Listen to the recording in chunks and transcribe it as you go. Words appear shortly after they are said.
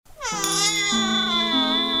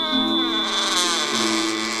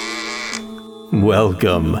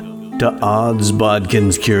Welcome to Odds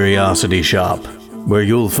Bodkin's Curiosity Shop, where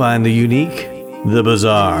you'll find the unique, the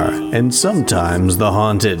bizarre, and sometimes the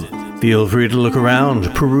haunted. Feel free to look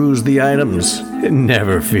around, peruse the items, and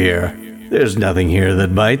never fear, there's nothing here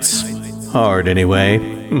that bites. Hard anyway.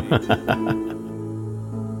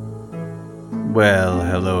 Well,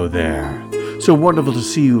 hello there. So wonderful to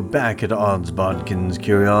see you back at Odds Bodkin's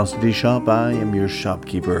Curiosity Shop. I am your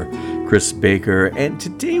shopkeeper, Chris Baker, and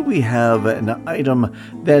today we have an item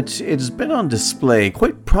that it has been on display,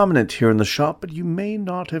 quite prominent here in the shop, but you may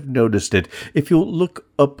not have noticed it. If you'll look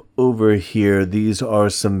up over here, these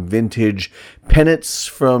are some vintage pennants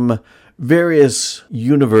from various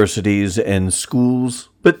universities and schools.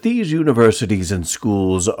 But these universities and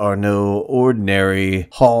schools are no ordinary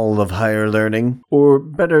hall of higher learning, or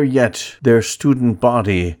better yet, their student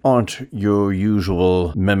body aren't your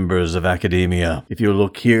usual members of academia. If you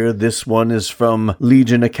look here, this one is from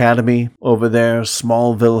Legion Academy over there,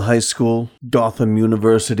 Smallville High School, Gotham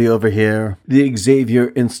University over here, the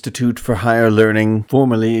Xavier Institute for Higher Learning,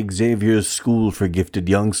 formerly Xavier's School for Gifted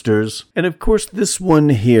Youngsters, and of course this one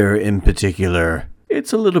here in particular.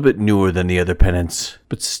 It's a little bit newer than the other pennants,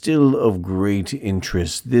 but still of great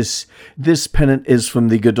interest. This pennant is from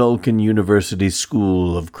the Godolphin University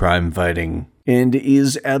School of Crime Fighting, and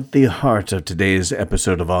is at the heart of today's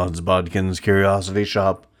episode of Odds Bodkin's Curiosity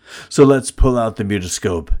Shop. So let's pull out the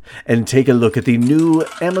mutoscope and take a look at the new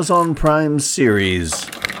Amazon Prime series,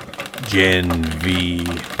 Gen V.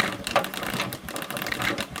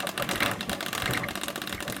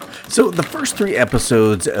 So the first 3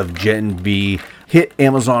 episodes of Gen V hit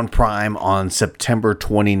Amazon Prime on September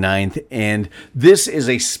 29th, and this is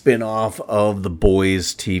a spin-off of The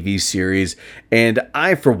Boys TV series, and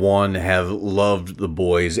I, for one, have loved The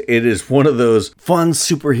Boys. It is one of those fun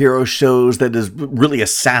superhero shows that is really a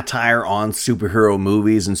satire on superhero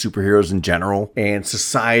movies and superheroes in general, and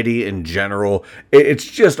society in general. It's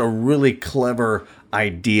just a really clever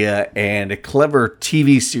idea and a clever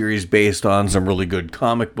TV series based on some really good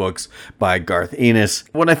comic books by Garth Ennis.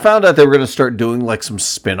 When I found out they were going to start doing like some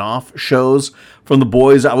spin-off shows from The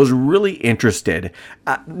Boys, I was really interested.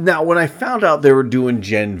 Now, when I found out they were doing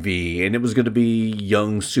Gen V and it was going to be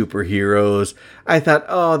young superheroes, I thought,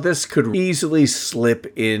 oh, this could easily slip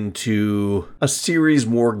into a series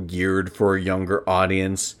more geared for a younger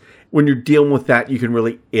audience. When you're dealing with that, you can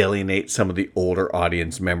really alienate some of the older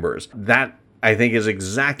audience members. That, I think, is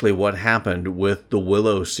exactly what happened with the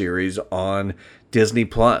Willow series on Disney+.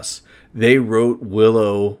 They wrote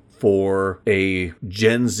Willow for a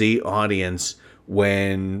Gen Z audience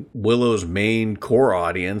when Willow's main core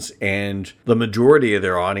audience and the majority of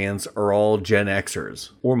their audience are all Gen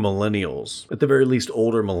Xers or millennials, at the very least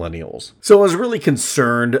older millennials. So I was really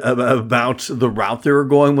concerned about the route they were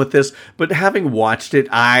going with this, but having watched it,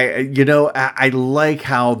 I like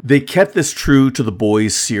how they kept this true to the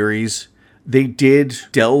Boys series. They did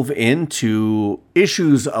delve into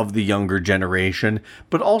issues of the younger generation,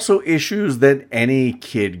 but also issues that any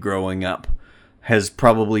kid growing up has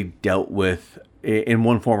probably dealt with in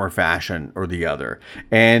one form or fashion or the other.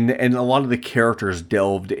 And a lot of the characters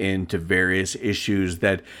delved into various issues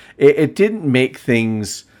that it didn't make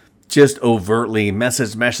things just overtly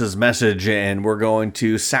message, and we're going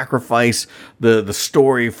to sacrifice the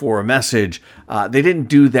story for a message. They didn't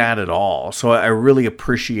do that at all, so I really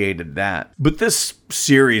appreciated that. But this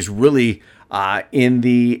series really, in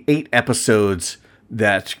the 8 episodes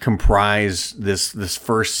that comprise this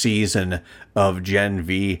first season of Gen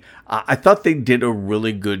V, I thought they did a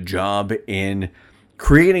really good job in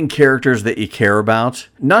creating characters that you care about,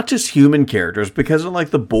 not just human characters, because unlike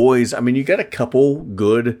The Boys, I mean, you got a couple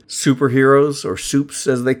good superheroes, or soups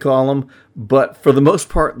as they call them, but for the most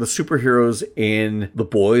part, the superheroes in The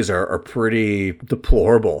Boys are pretty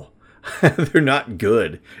deplorable. They're not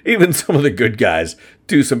good. Even some of the good guys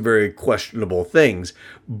do some very questionable things.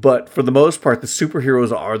 But for the most part, the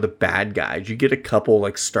superheroes are the bad guys. You get a couple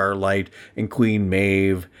like Starlight and Queen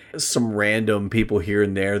Maeve, some random people here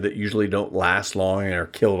and there that usually don't last long and are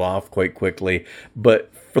killed off quite quickly.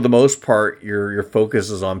 But for the most part, your focus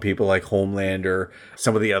is on people like Homelander,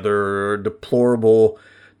 some of the other deplorable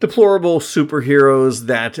superheroes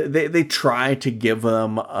that they try to give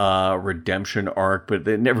them a redemption arc, but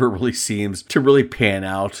it never really seems to really pan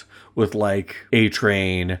out with like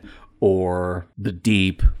A-Train or The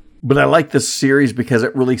Deep. But I like this series because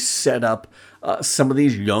it really set up some of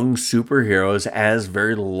these young superheroes as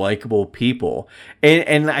very likable people.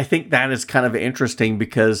 And I think that is kind of interesting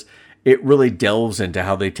because it really delves into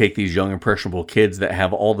how they take these young, impressionable kids that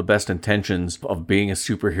have all the best intentions of being a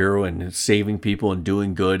superhero and saving people and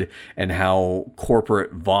doing good, and how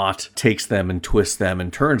corporate Vought takes them and twists them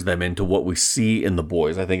and turns them into what we see in The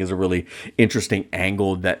Boys. I think is a really interesting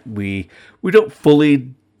angle that we don't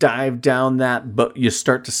fully dive down that, but you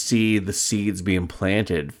start to see the seeds being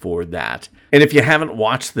planted for that. And if you haven't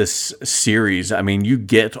watched this series, I mean, you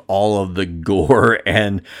get all of the gore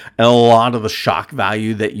and a lot of the shock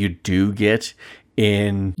value that you do get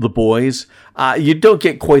in The Boys. You don't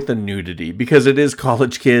get quite the nudity because it is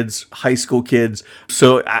college kids, high school kids.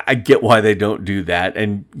 So I get why they don't do that,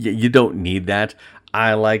 and you don't need that.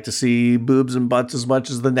 I like to see boobs and butts as much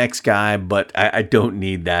as the next guy, but I don't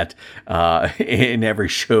need that in every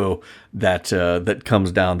show that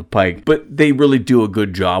comes down the pike. But they really do a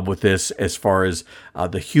good job with this as far as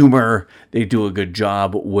the humor. They do a good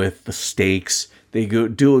job with the stakes. They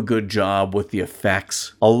do a good job with the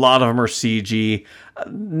effects. A lot of them are CG.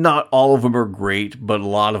 Not all of them are great, but a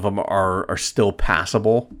lot of them are still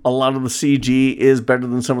passable. A lot of the CG is better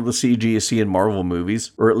than some of the CG you see in Marvel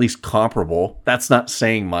movies, or at least comparable. That's not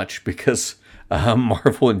saying much because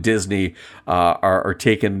Marvel and Disney are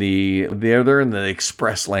taking they're in the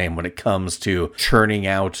express lane when it comes to churning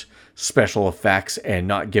out special effects and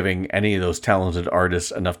not giving any of those talented artists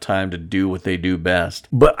enough time to do what they do best.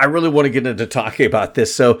 But I really want to get into talking about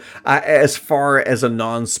this. So as far as a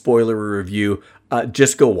non-spoiler review,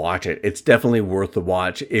 just go watch it. It's definitely worth the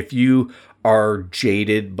watch. If you are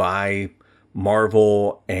jaded by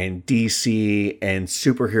Marvel and DC and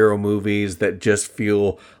superhero movies that just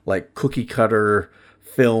feel like cookie cutter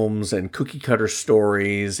films and cookie cutter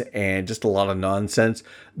stories and just a lot of nonsense,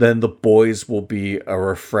 then The Boys will be a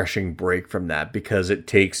refreshing break from that, because it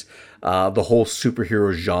takes the whole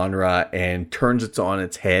superhero genre and turns it on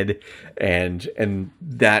its head, and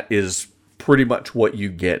that is pretty much what you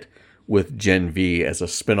get with Gen V as a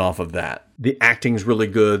spinoff of that. The acting's really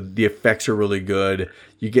good. The effects are really good.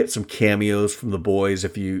 You get some cameos from The Boys.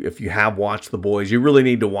 If you have watched The Boys, you really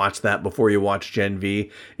need to watch that before you watch Gen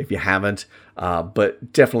V if you haven't.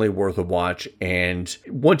 But definitely worth a watch. And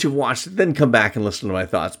once you've watched it, then come back and listen to my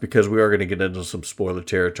thoughts, because we are going to get into some spoiler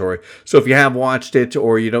territory. So if you have watched it,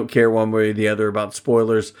 or you don't care one way or the other about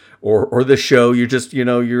spoilers or the show, you're just,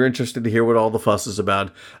 you're interested to hear what all the fuss is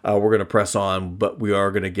about, we're going to press on, but we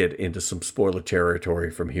are going to get into some spoiler territory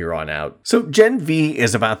from here on out. So Gen V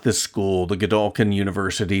is about this school, the Godolphin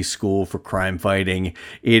University School for Crime Fighting.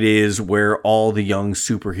 It is where all the young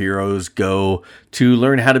superheroes go to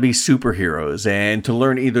learn how to be superheroes, and to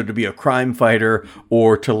learn either to be a crime fighter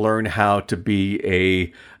or to learn how to be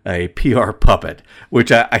a PR puppet,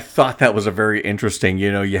 which I thought that was a very interesting,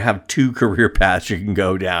 you have two career paths you can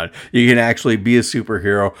go down. You can actually be a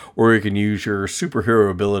superhero, or you can use your superhero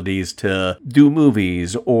abilities to do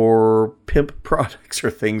movies or pimp products or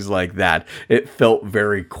things like that. It felt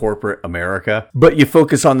very corporate America. But you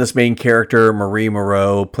focus on this main character, Marie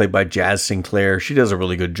Moreau, played by Jazz Sinclair. She does a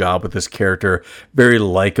really good job with this character. Very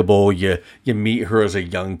likable. You meet her as a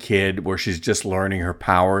young kid where she's just learning her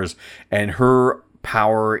powers, and her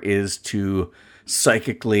power is to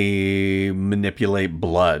psychically manipulate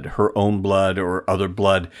blood, her own blood or other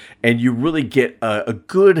blood, and you really get a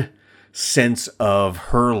good sense of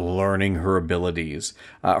her learning her abilities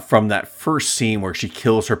from that first scene where she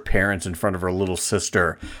kills her parents in front of her little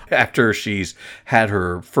sister after she's had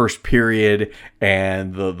her first period,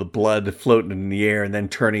 and the blood floating in the air and then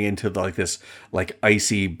turning into this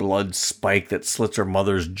icy blood spike that slits her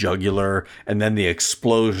mother's jugular, and then the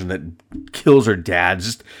explosion that kills her dad.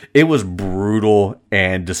 It was brutal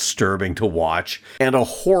and disturbing to watch, and a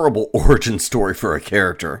horrible origin story for a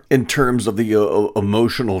character in terms of the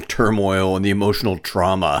emotional turmoil and the emotional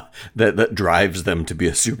trauma that drives them to be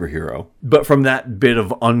a superhero. But from that bit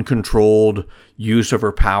of uncontrolled use of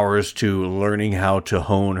her powers to learning how to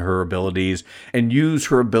hone her abilities and use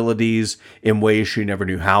her abilities in ways she never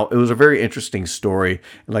knew how, it was a very interesting story.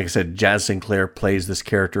 And like I said, Jazz Sinclair plays this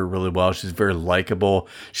character really well. She's very likable.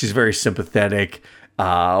 She's very sympathetic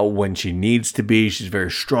when she needs to be. She's very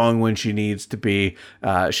strong when she needs to be.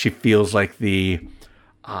 She feels like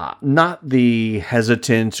not the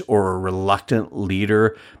hesitant or reluctant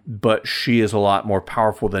leader, but she is a lot more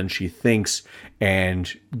powerful than she thinks,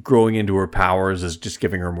 and growing into her powers is just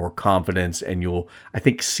giving her more confidence, and you'll, I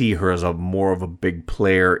think, see her as more of a big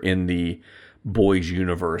player in the Boys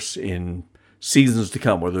universe in seasons to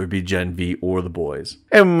come, whether it be Gen V or The Boys.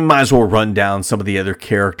 And we might as well run down some of the other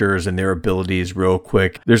characters and their abilities real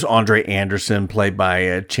quick. There's Andre Anderson, played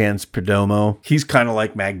by Chance Perdomo. He's kind of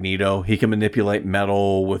like Magneto. He can manipulate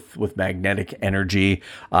metal with magnetic energy.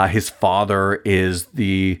 His father is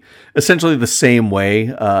essentially the same way.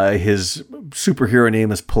 His superhero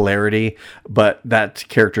name is Polarity, but that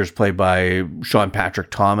character is played by Sean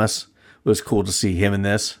Patrick Thomas. It was cool to see him in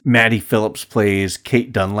this. Maddie Phillips plays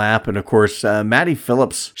Kate Dunlap. And of course, Maddie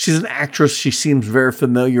Phillips, she's an actress. She seems very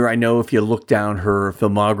familiar. I know if you look down her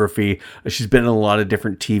filmography, she's been in a lot of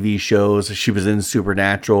different TV shows. She was in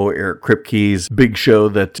Supernatural, Eric Kripke's big show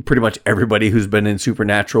that pretty much everybody who's been in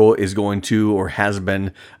Supernatural is going to or has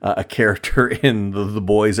been a character in the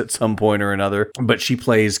Boys at some point or another. But she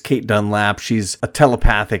plays Kate Dunlap. She's a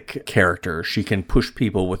telepathic character. She can push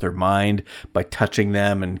people with her mind by touching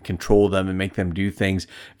them and control them and make them do things.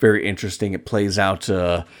 Very interesting. It plays out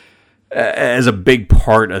as a big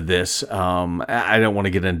part of this. I don't want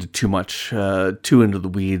to get into too into the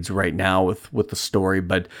weeds right now with the story,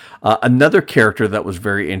 but another character that was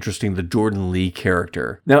very interesting, the Jordan Lee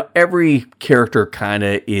character. Now, every character kind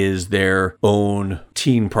of is their own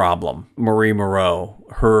teen problem. Marie Moreau,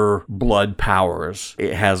 her blood powers.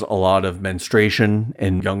 It has a lot of menstruation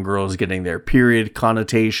and young girls getting their period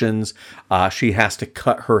connotations. She has to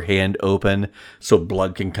cut her hand open so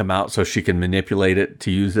blood can come out so she can manipulate it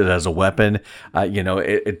to use it as a weapon.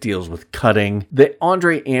 It deals with cutting. The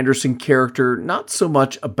Andre Anderson character, not so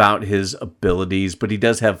much about his abilities, but he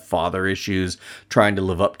does have father issues, trying to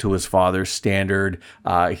live up to his father's standard.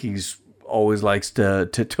 He's always likes to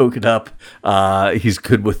toke it up. He's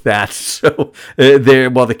good with that. So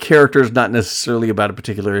while the character is not necessarily about a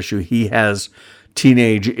particular issue, he has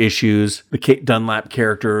teenage issues. The Kate Dunlap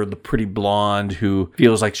character, the pretty blonde who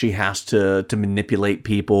feels like she has to manipulate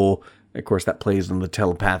people. Of course, that plays on the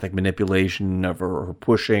telepathic manipulation of her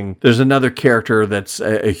pushing. There's another character that's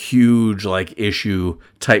a huge issue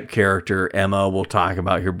type character, Emma, we'll talk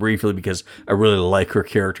about here briefly because I really like her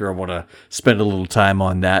character. I want to spend a little time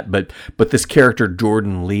on that. But this character,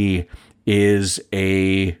 Jordan Lee, is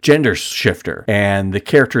a gender shifter, and the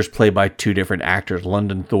character is played by two different actors.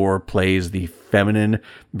 London Thor plays the feminine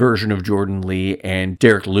version of Jordan Lee, and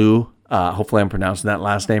Derek Liu, hopefully I'm pronouncing that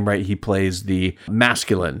last name right, he plays the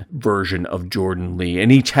masculine version of Jordan Lee,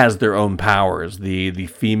 and each has their own powers. The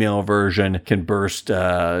female version can burst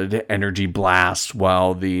energy blasts,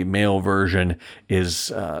 while the male version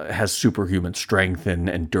has superhuman strength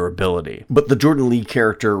and durability. But the Jordan Lee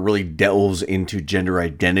character really delves into gender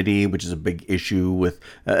identity, which is a big issue with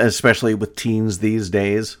especially with teens these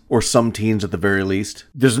days, or some teens at the very least.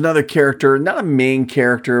 There's another character, not a main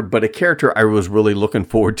character, but a character I was really looking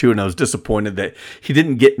forward to, and I was disappointed that he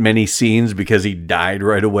didn't get many scenes because he died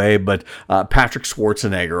right away. But Patrick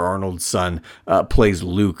Schwarzenegger, Arnold's son, plays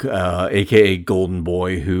Luke, aka Golden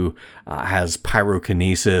Boy, who has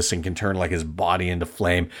pyrokinesis and can turn his body into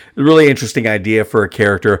flame. A really interesting idea for a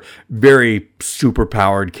character. Very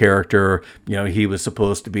superpowered character. He was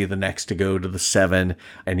supposed to be the next to go to the Seven,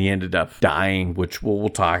 and he ended up dying, which we'll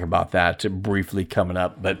talk about that briefly coming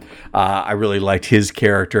up. But I really liked his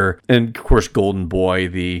character. And of course, Golden Boy,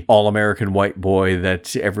 the all-American white boy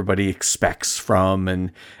that everybody expects from,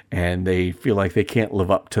 and they feel like they can't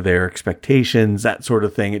live up to their expectations, that sort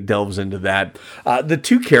of thing. It delves into that. The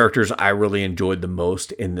two characters I really enjoyed the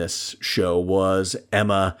most in this show was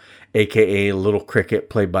Emma, aka Little Cricket,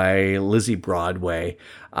 played by Lizzie Broadway.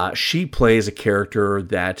 She plays a character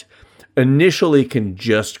that initially can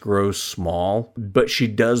just grow small, but she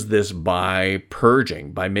does this by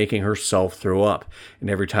purging, by making herself throw up. And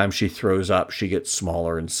every time she throws up, she gets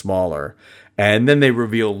smaller and smaller. And then they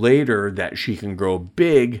reveal later that she can grow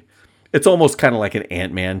big. It's almost kind of like an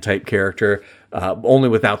Ant-Man type character, only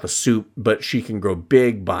without the suit, but she can grow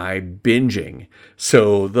big by binging.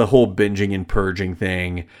 So the whole binging and purging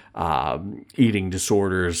thing, eating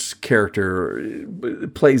disorders character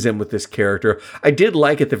plays in with this character. I did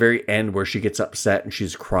like at the very end where she gets upset and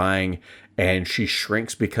she's crying and she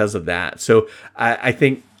shrinks because of that. So I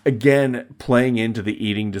think, again, playing into the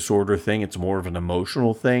eating disorder thing, it's more of an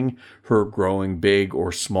emotional thing, her growing big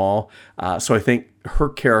or small. So I think her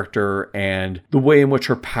character and the way in which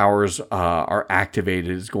her powers are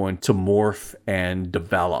activated is going to morph and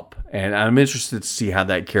develop. And I'm interested to see how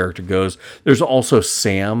that character goes. There's also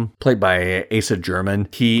Sam, played by Asa German.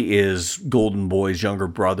 He is Golden Boy's younger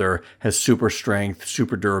brother, has super strength,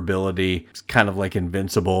 super durability. He's kind of like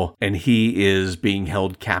invincible. And he is being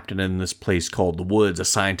held captive in this place called The Woods, a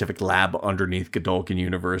scientific lab underneath Godolphin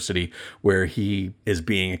University, where he is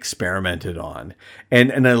being experimented on.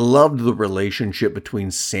 And I loved the relationship relationship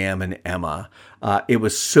between Sam and Emma. It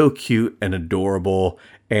was so cute and adorable.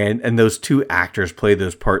 And those two actors play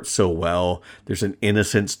those parts so well. There's an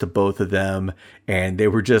innocence to both of them, and they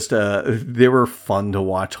were just they were fun to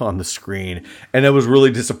watch on the screen. And I was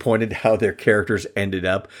really disappointed how their characters ended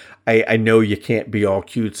up. I know you can't be all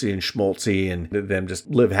cutesy and schmaltzy and them just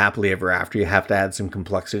live happily ever after. You have to add some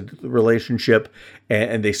complexity to the relationship,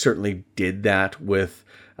 and they certainly did that with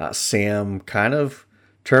Sam kind of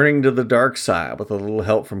turning to the dark side with a little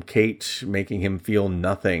help from Kate, making him feel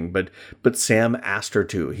nothing. But Sam asked her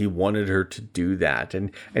to. He wanted her to do that.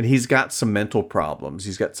 And he's got some mental problems.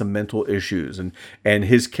 He's got some mental issues. And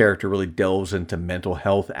his character really delves into mental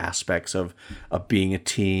health aspects of being a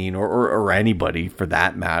teen or anybody for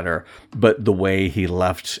that matter. But the way he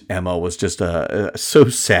left Emma was just so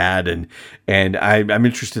sad. And I'm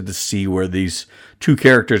interested to see where these two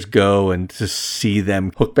characters go and to see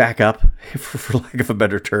them hook back up, for lack of a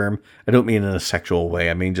better term. I don't mean in a sexual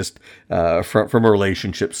way. I mean just from a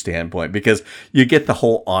relationship standpoint, because you get the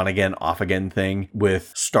whole on again, off again thing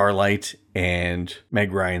with Starlight and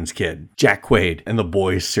Meg Ryan's kid, Jack Quaid, and the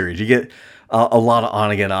Boys series. You get a lot of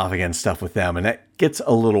on again, off again stuff with them, and that gets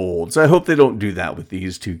a little old. So I hope they don't do that with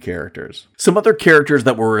these two characters. Some other characters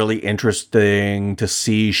that were really interesting to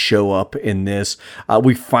see show up in this.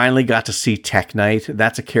 We finally got to see Tek Knight.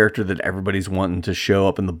 That's a character that everybody's wanting to show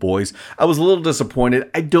up in The Boys. I was a little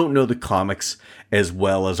disappointed. I don't know the comics as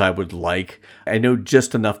well as I would like. I know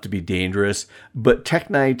just enough to be dangerous, but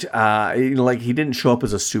Tek Knight, he didn't show up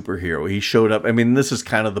as a superhero. He showed up, this is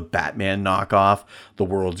kind of the Batman knockoff, the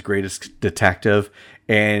world's greatest detective,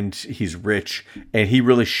 and he's rich, and he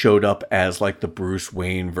really showed up as like the Bruce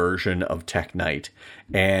Wayne version of Tek Knight,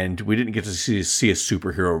 and we didn't get to see a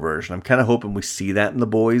superhero version. I'm kind of hoping we see that in The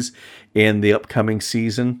Boys in the upcoming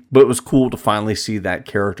season, but it was cool to finally see that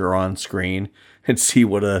character on screen and see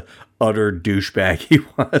what a utter douchebag he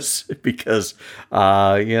was, because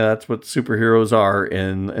that's what superheroes are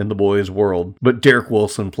in The Boys world. But Derek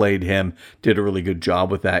Wilson played him, did a really good job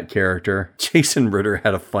with that character. Jason Ritter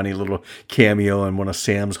had a funny little cameo in one of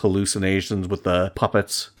Sam's hallucinations with the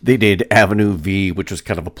puppets. They did Avenue V, which was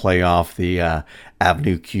kind of a play off the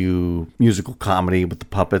Avenue Q musical comedy with the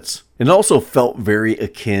puppets. It also felt very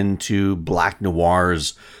akin to Black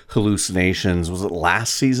Noir's hallucinations. Was it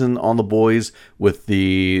last season on The Boys with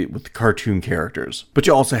the cartoon characters? But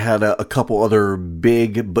you also had a couple other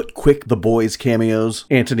big but quick The Boys cameos.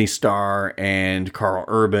 Anthony Starr and Carl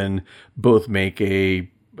Urban both make an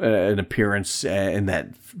appearance in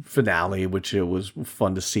that finale, which it was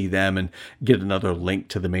fun to see them and get another link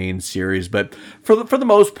to the main series. But for the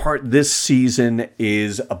most part, this season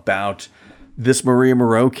is about this Maria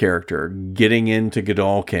Moreau character getting into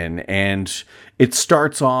Godolkin, and it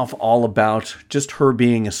starts off all about just her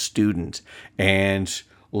being a student and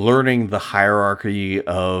learning the hierarchy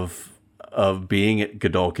of being at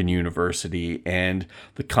Godolkin University and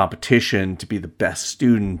the competition to be the best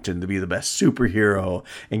student and to be the best superhero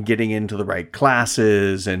and getting into the right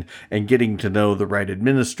classes and getting to know the right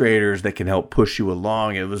administrators that can help push you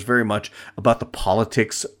along. It was very much about the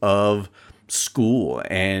politics of school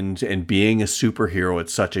and being a superhero at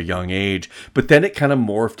such a young age. But then it kind of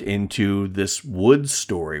morphed into this Woods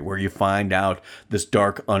story where you find out this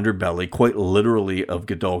dark underbelly, quite literally, of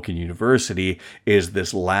Godolkin University is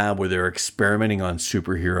this lab where they're experimenting on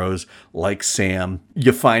superheroes like Sam.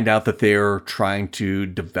 You find out that they're trying to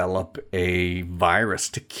develop a virus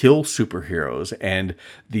to kill superheroes, and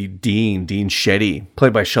the Dean Shetty,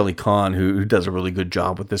 played by Shelley Kahn, who does a really good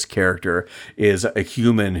job with this character, is a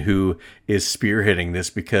human who is spearheading this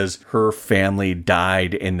because her family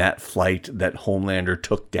died in that flight that Homelander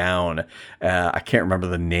took down. I can't remember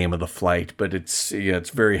the name of the flight, but it's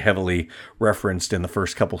very heavily referenced in the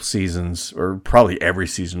first couple seasons, or probably every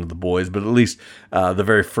season of The Boys, but at least the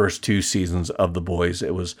very first two seasons of The Boys,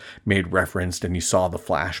 it was made referenced, and you saw the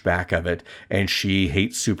flashback of it. And she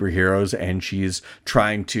hates superheroes, and she's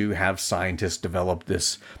trying to have scientists develop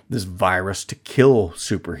this virus to kill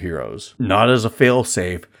superheroes, not as a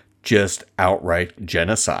failsafe, just outright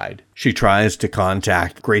genocide. She tries to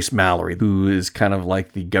contact Grace Mallory, who is kind of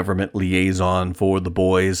like the government liaison for The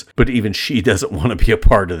Boys, but even she doesn't want to be a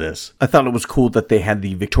part of this. I thought it was cool that they had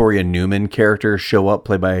the Victoria Newman character show up,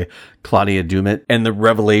 played by Claudia Dumit, and the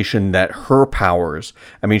revelation that her powers,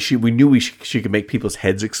 we knew she could make people's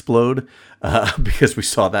heads explode, because we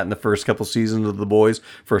saw that in the first couple seasons of The Boys,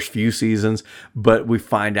 first few seasons, but we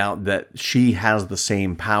find out that she has the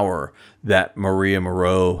same power that Maria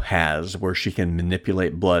Moreau has, where she can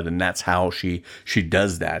manipulate blood, and that's how she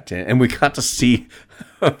does that. And we got to see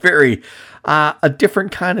a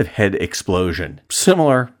different kind of head explosion,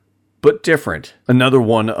 similar but different. Another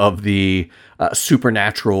one of the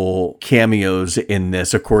supernatural cameos in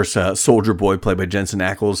this, of course, Soldier Boy, played by Jensen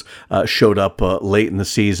Ackles, showed up late in the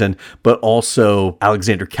season, but also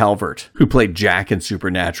Alexander Calvert, who played Jack in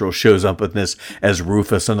Supernatural, shows up in this as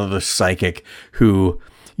Rufus, another psychic who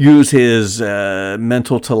use his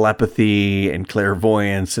mental telepathy and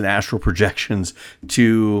clairvoyance and astral projections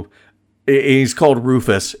to... He's called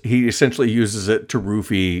Rufus. He essentially uses it to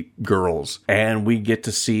roofie girls. And we get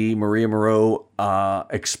to see Maria Moreau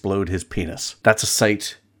explode his penis. That's a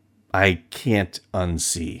sight I can't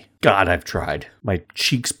unsee. God, I've tried. My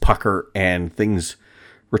cheeks pucker and things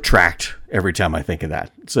retract every time I think of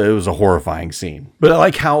that. So it was a horrifying scene. But I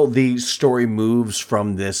like how the story moves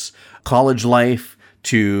from this college life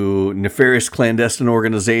to nefarious clandestine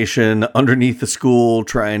organization underneath the school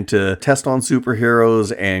trying to test on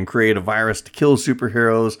superheroes and create a virus to kill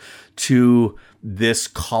superheroes, to this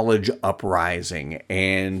college uprising,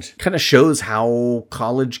 and kind of shows how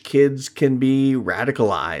college kids can be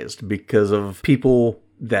radicalized because of people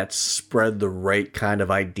that spread the right kind of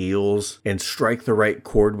ideals and strike the right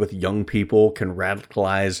chord with young people can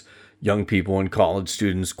radicalize young people and college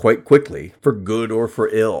students quite quickly, for good or for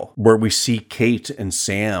ill, where we see Kate and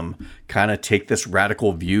Sam kind of take this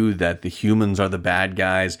radical view that the humans are the bad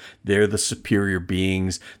guys, they're the superior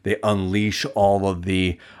beings, they unleash all of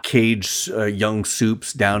the caged young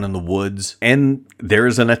soups down in the woods, and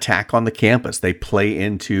there's an attack on the campus. They play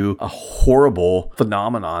into a horrible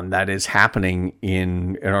phenomenon that is happening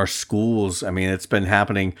in our schools. I mean, it's been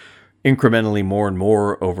happening incrementally more and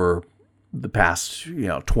more over the past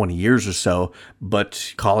 20 years or so,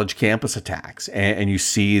 but college campus attacks, and you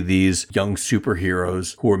see these young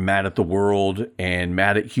superheroes who are mad at the world and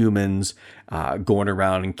mad at humans, going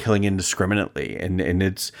around and killing indiscriminately, and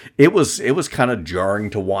it was kind of jarring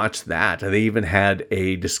to watch that. They even had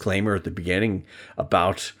a disclaimer at the beginning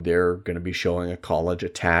about they're going to be showing a college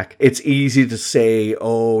attack. It's easy to say,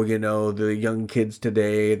 oh, the young kids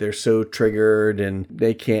today, they're so triggered and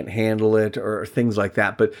they can't handle it, or things like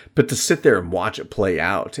that, but to sit there and watch it play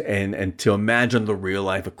out, and to imagine the real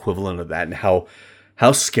life equivalent of that, and how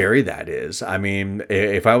scary that is. I mean,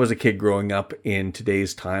 if I was a kid growing up in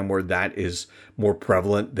today's time where that is more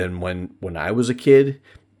prevalent than when I was a kid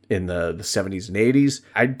in the 70s and 80s,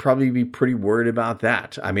 I'd probably be pretty worried about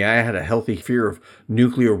that. I mean, I had a healthy fear of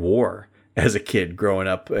nuclear war as a kid growing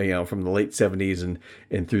up, from the late 70s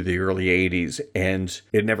and through the early 80s. And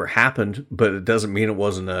it never happened, but it doesn't mean it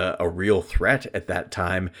wasn't a real threat at that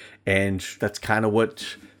time. And that's kind of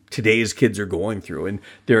what today's kids are going through. And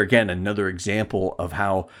there again, another example of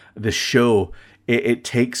how the show, it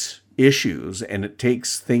takes issues and it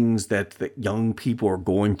takes things that young people are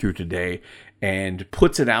going through today and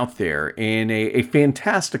puts it out there in a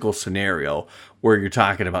fantastical scenario where you're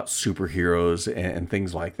talking about superheroes and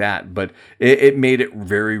things like that. But it made it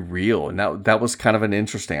very real. And that was kind of an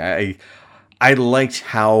interesting, I liked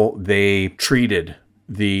how they treated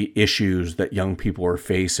the issues that young people are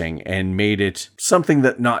facing and made it something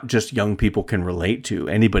that not just young people can relate to.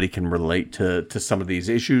 Anybody can relate to some of these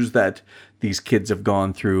issues that these kids have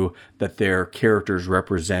gone through, that their characters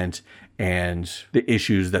represent, and the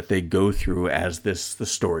issues that they go through as the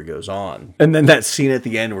story goes on. And then that scene at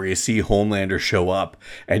the end where you see Homelander show up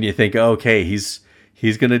and you think, okay, he's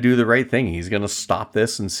going to do the right thing. He's going to stop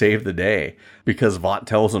this and save the day because Vought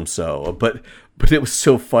tells him so. But it was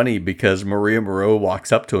so funny because Maria Moreau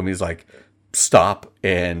walks up to him. He's like, stop.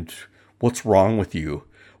 And what's wrong with you?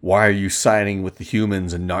 Why are you siding with the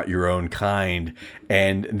humans and not your own kind?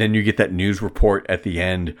 And then you get that news report at the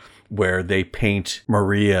end where they paint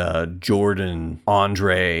Maria, Jordan,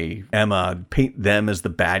 Andre, Emma, paint them as the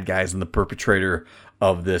bad guys and the perpetrator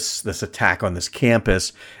of this attack on this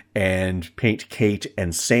campus, and paint Kate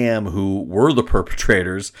and Sam, who were the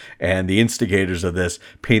perpetrators and the instigators of this,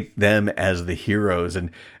 paint them as the heroes. And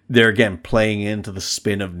they're again playing into the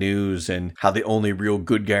spin of news and how the only real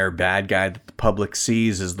good guy or bad guy that the public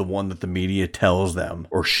sees is the one that the media tells them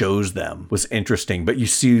or shows them. Was interesting. But you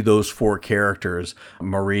see those four characters,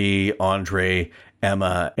 Marie, Andre,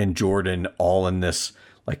 Emma, and Jordan, all in this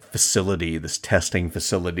facility, this testing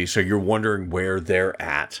facility. So you're wondering where they're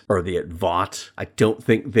at. Are they at Vought? I don't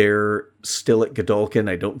think they're still at Godolkin.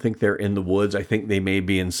 I don't think they're in the woods. I think they may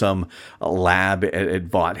be in some lab at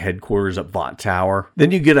Vought headquarters at Vought Tower.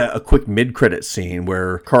 Then you get a quick mid-credit scene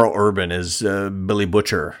where Carl Urban as Billy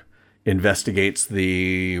Butcher investigates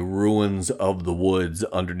the ruins of the woods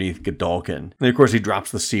underneath Godolkin. And of course he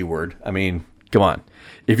drops the C word. I mean, come on.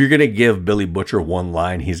 if you're going to give Billy Butcher one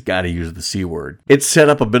line, he's got to use the C word. It set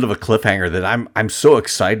up a bit of a cliffhanger that I'm so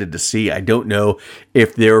excited to see. I don't know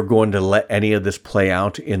if they're going to let any of this play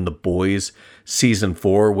out in The Boys season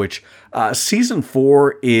 4, which season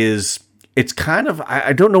 4 is... It's kind of,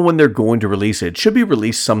 I don't know when they're going to release it. It should be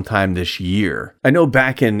released sometime this year. I know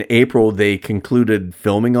back in April they concluded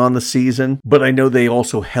filming on the season, but I know they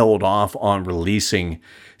also held off on releasing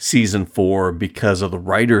season 4 because of the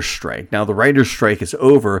writer's strike. Now the writer's strike is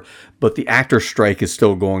over, but the actor's strike is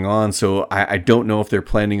still going on. So I don't know if they're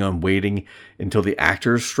planning on waiting until the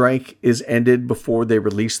actor's strike is ended before they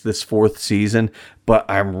release this 4th season. But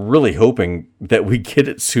I'm really hoping that we get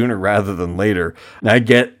it sooner rather than later. Now I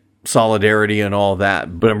get solidarity and all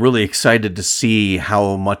that, but I'm really excited to see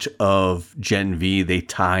how much of Gen V they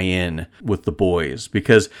tie in with The Boys,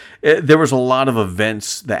 because there was a lot of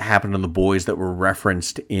events that happened in The Boys that were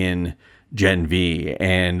referenced in Gen V,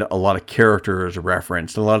 and a lot of characters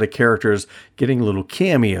referenced, a lot of characters getting little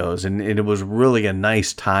cameos, and it was really a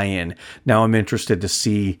nice tie-in. Now I'm interested to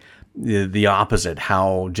see the opposite,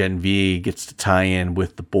 how Gen V gets to tie in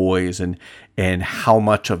with The Boys, and how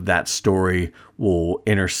much of that story will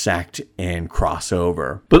intersect and cross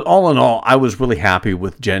over. But all in all, I was really happy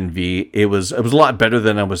with Gen V. It was a lot better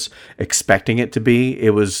than I was expecting it to be.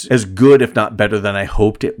 It was as good, if not better, than I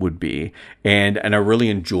hoped it would be. And I really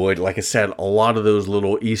enjoyed, like I said, a lot of those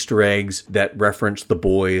little Easter eggs that reference The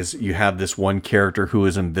Boys. You have this one character who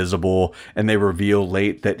is invisible, and they reveal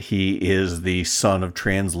late that he is the son of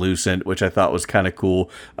Translucent, which I thought was kind of cool.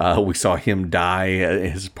 We saw him die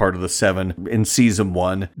as part of the 7 in season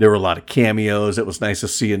 1. There were a lot of cameos. It was nice to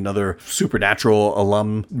see another Supernatural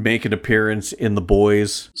alum make an appearance in The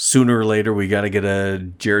Boys. Sooner or later, we got to get a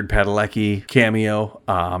Jared Padalecki cameo.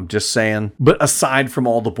 Just saying. But aside from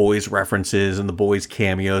all The Boys references and The Boys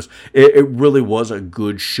cameos, it really was a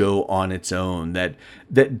good show on its own that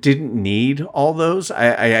didn't need all those.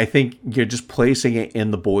 I think you're just placing it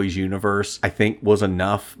in The Boys universe, I think, was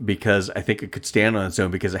enough, because I think it could stand on its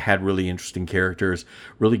own, because it had really interesting characters,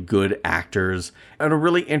 really good actors, and a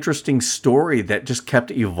really interesting story that just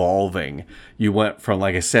kept evolving. You went from,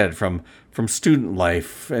 like I said, from student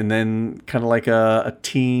life, and then kind of like a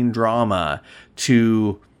teen drama,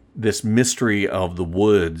 to this mystery of the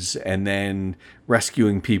woods, and then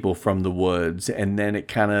rescuing people from the woods, and then it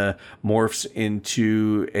kind of morphs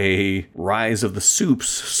into a Rise of the Soups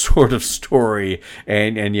sort of story,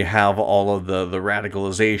 and you have all of the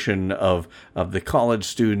radicalization of the college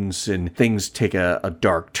students, and things take a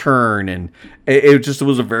dark turn, and it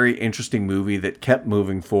was a very interesting movie that kept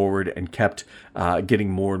moving forward and kept getting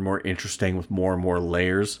more and more interesting with more and more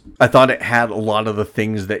layers. I thought it had a lot of the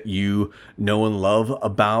things that you know and love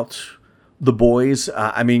about The Boys.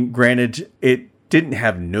 I mean, granted, it didn't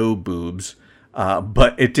have no boobs,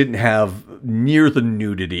 but it didn't have near the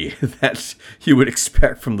nudity that you would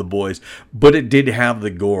expect from The Boys. But it did have the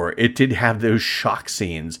gore. It did have those shock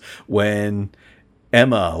scenes when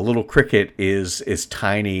Emma, little cricket, is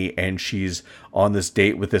tiny, and she's on this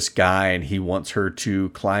date with this guy, and he wants her to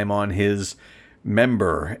climb on his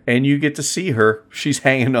member, and you get to see her. She's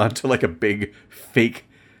hanging on to like a big fake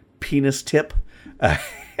penis tip.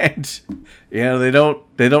 And you know,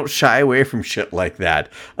 they don't shy away from shit like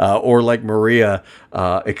that, or like Maria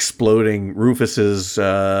exploding Rufus's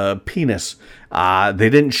penis. They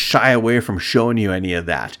didn't shy away from showing you any of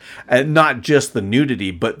that, and not just the nudity,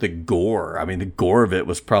 but the gore. I mean, the gore of it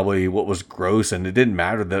was probably what was gross, and it didn't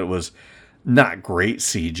matter that it was not great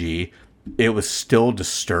CG. It was still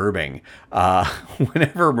disturbing.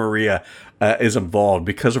 Whenever Maria is involved,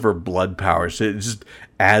 because of her blood powers, it just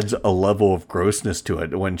adds a level of grossness to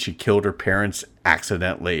it. When she killed her parents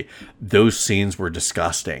accidentally, those scenes were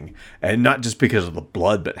disgusting. And not just because of the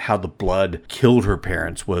blood, but how the blood killed her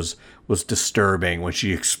parents was disturbing. When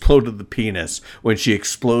she exploded the penis, when she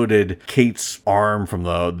exploded Kate's arm from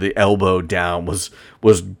the elbow down, was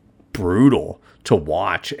brutal to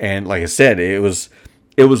watch. And like I said, it was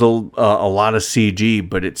a lot of CG,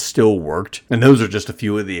 but it still worked. And those are just a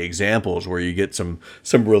few of the examples where you get some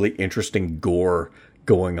really interesting gore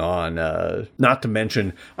going on. Not to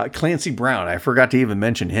mention Clancy Brown. I forgot to even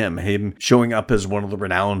mention him showing up as one of the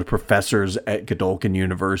renowned professors at Godolphin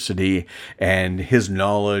University, and his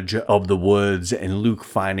knowledge of the woods, and Luke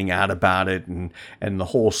finding out about it, and the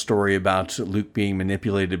whole story about Luke being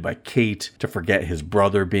manipulated by Kate to forget his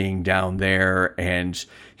brother being down there, and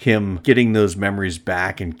him getting those memories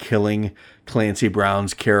back and killing Clancy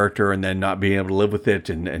Brown's character and then not being able to live with it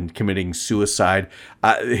and committing suicide.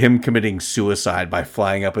 Him committing suicide by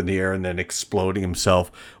flying up in the air and then exploding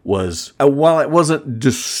himself was, while it wasn't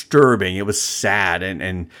disturbing, it was sad.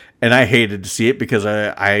 And I hated to see it because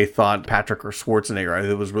I thought Patrick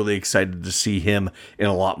Schwarzenegger, I was really excited to see him in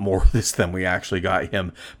a lot more of this than we actually got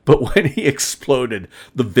him. But when he exploded,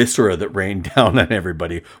 the viscera that rained down on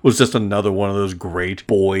everybody was just another one of those great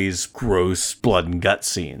boys, gross blood and gut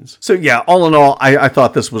scenes. So yeah, all in all, I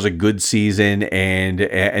thought this was a good season and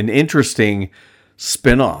an interesting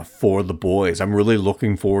spinoff for The Boys. I'm really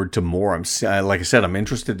looking forward to more. Like I said, I'm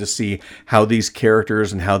interested to see how these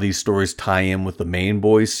characters and how these stories tie in with the main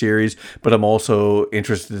Boys series, but I'm also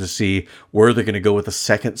interested to see where they're going to go with the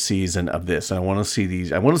second season of this. And I want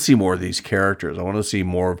to see more of these characters. I want to see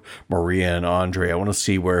more of Maria and Andre. I want to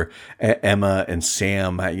see where Emma and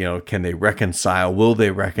Sam, can they reconcile? Will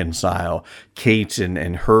they reconcile? Kate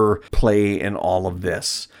and her play in all of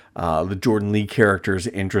this. The Jordan Lee character is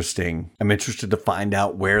interesting. I'm interested to find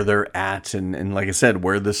out where they're at and like I said,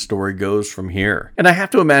 where this story goes from here. And I have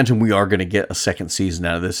to imagine we are going to get a second season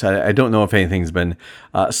out of this. I don't know if anything's been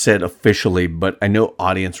said officially, but I know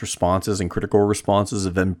audience responses and critical responses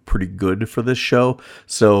have been pretty good for this show.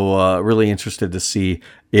 So really interested to see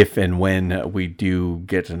if and when we do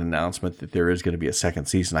get an announcement that there is going to be a second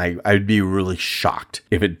season. I'd be really shocked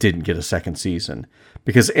if it didn't get a second season.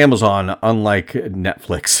 Because Amazon, unlike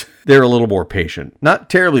Netflix, they're a little more patient. Not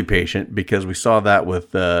terribly patient, because we saw that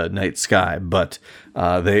with Night Sky, but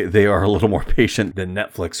they are a little more patient than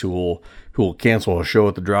Netflix, who will cancel a show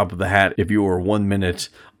at the drop of the hat if you are 1 minute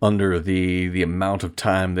under the amount of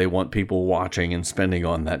time they want people watching and spending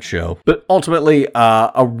on that show. But ultimately,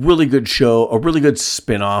 a really good show, a really good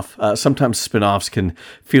spin-off. Sometimes spin-offs can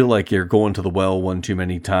feel like you're going to the well one too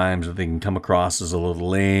many times, or they can come across as a little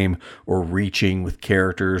lame or reaching with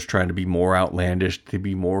characters, trying to be more outlandish, to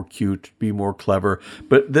be more cute, be more clever.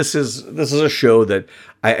 But this is a show that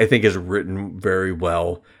I think is written very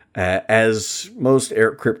well. As most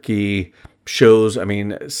Eric Kripke shows, I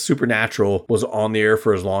mean, Supernatural was on the air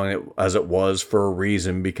for as long as it was for a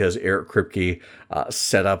reason, because Eric Kripke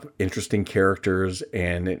set up interesting characters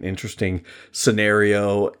and an interesting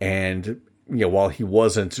scenario. And while he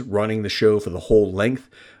wasn't running the show for the whole length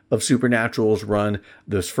of Supernatural's run,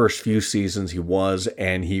 those first few seasons he was,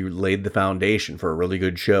 and he laid the foundation for a really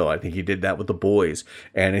good show. I think he did that with The Boys,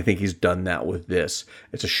 and I think he's done that with this.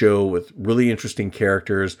 It's a show with really interesting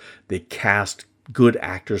characters. They cast good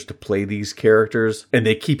actors to play these characters, and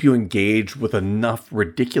they keep you engaged with enough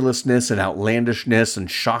ridiculousness and outlandishness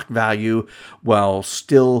and shock value while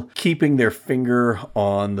still keeping their finger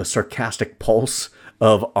on the sarcastic pulse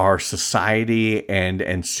of our society and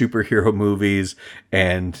superhero movies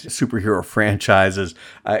and superhero franchises.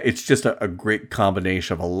 It's just a great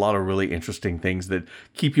combination of a lot of really interesting things that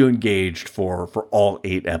keep you engaged for all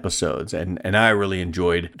 8 episodes. And I really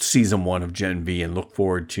enjoyed season 1 of Gen V and look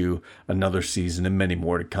forward to another season and many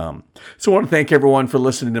more to come. So I want to thank everyone for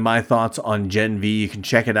listening to my thoughts on Gen V. You can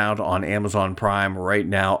check it out on Amazon Prime right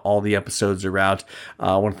now. All the episodes are out.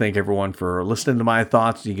 I want to thank everyone for listening to my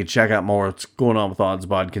thoughts. You can check out more what's going on with Odds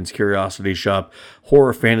Bodkin's Curiosity Shop.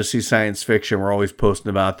 Horror, fantasy, science fiction. We're always posting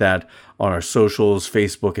about that on our socials,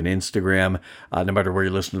 Facebook and Instagram. No matter where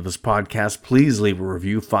you listen to this podcast, please leave a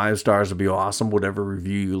review. 5 stars would be awesome. Whatever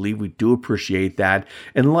review you leave, we do appreciate that.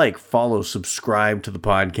 And follow, subscribe to the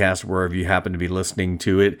podcast wherever you happen to be listening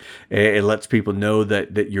to it. It lets people know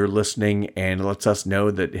that you're listening, and it lets us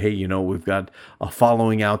know that, hey, we've got a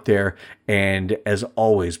following out there. And as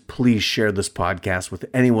always, please share this podcast with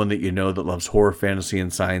anyone that you know that loves horror, fantasy,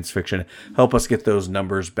 and science fiction. Help us get those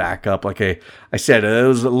numbers back up. Like I said, it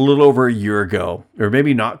was a little over a year ago, or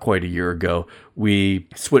maybe not quite a year ago, we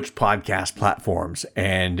switched podcast platforms.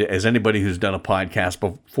 And as anybody who's done a podcast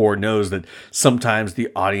before knows, that sometimes the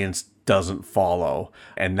audience doesn't follow.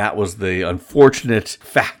 And that was the unfortunate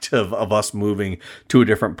fact of us moving to a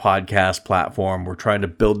different podcast platform. We're trying to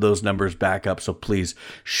build those numbers back up. So please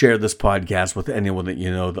share this podcast with anyone that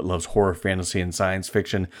you know that loves horror, fantasy, and science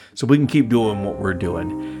fiction, so we can keep doing what we're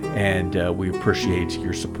doing. And we appreciate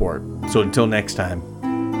your support. So until next time.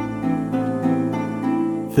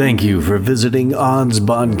 Thank you for visiting Odds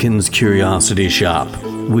Bodkin's Curiosity Shop.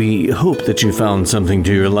 We hope that you found something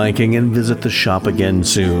to your liking and visit the shop again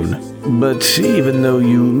soon. But even though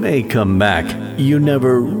you may come back, you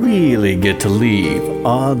never really get to leave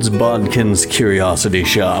Odds Bodkin's Curiosity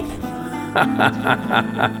Shop.